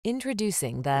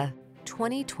Introducing the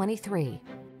 2023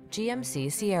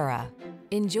 GMC Sierra.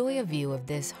 Enjoy a view of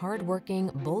this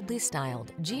hard-working, boldly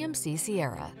styled GMC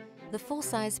Sierra, the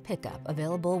full-size pickup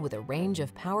available with a range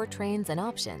of powertrains and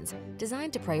options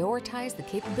designed to prioritize the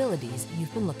capabilities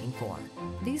you've been looking for.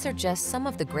 These are just some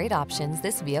of the great options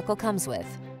this vehicle comes with: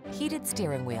 heated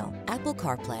steering wheel, Apple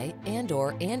CarPlay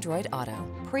and/or Android Auto,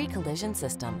 pre-collision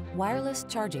system, wireless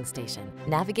charging station,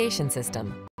 navigation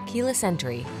system, keyless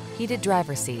entry, heated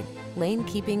driver's seat, lane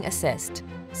keeping assist,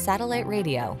 satellite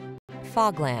radio,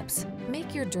 fog lamps.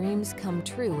 Make your dreams come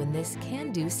true in this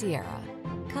can-do Sierra.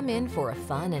 Come in for a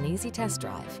fun and easy test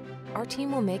drive. Our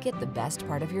team will make it the best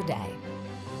part of your day.